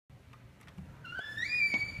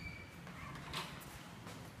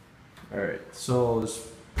Alright, so this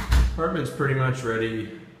apartment's pretty much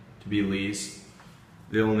ready to be leased.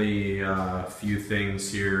 The only few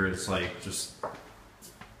things here is like just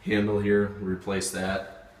handle here, replace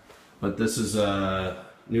that. But this is a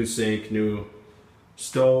new sink, new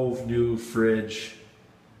stove, new fridge,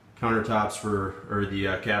 countertops or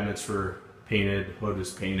the cabinets were painted, hood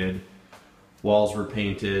was painted, walls were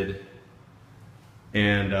painted,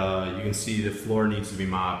 and you can see the floor needs to be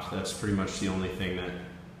mopped. That's pretty much the only thing that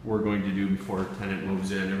we're going to do before a tenant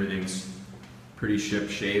moves in. Everything's pretty ship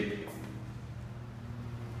shape.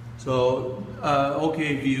 So,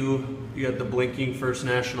 okay view, you got the blinking First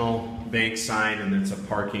National Bank sign, and it's a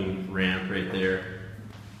parking ramp right there.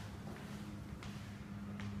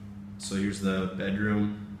 So here's the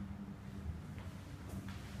bedroom.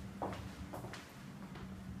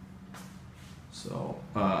 So,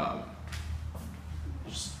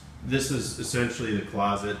 this is essentially the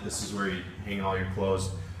closet. This is where you hang all your clothes.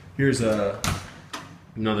 Here's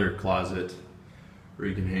another closet where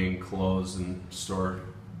you can hang clothes and store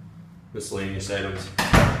miscellaneous items.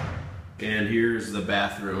 And here's the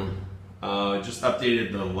bathroom. Just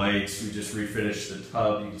updated the lights. We just refinished the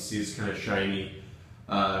tub. You can see it's kind of shiny.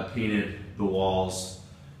 Painted the walls.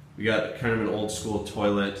 We got kind of an old school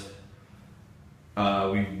toilet.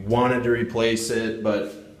 We wanted to replace it,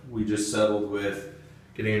 but we just settled with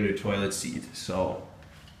getting a new toilet seat. So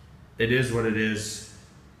it is what it is.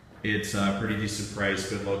 It's a pretty decent price,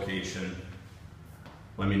 good location.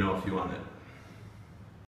 Let me know if you want it.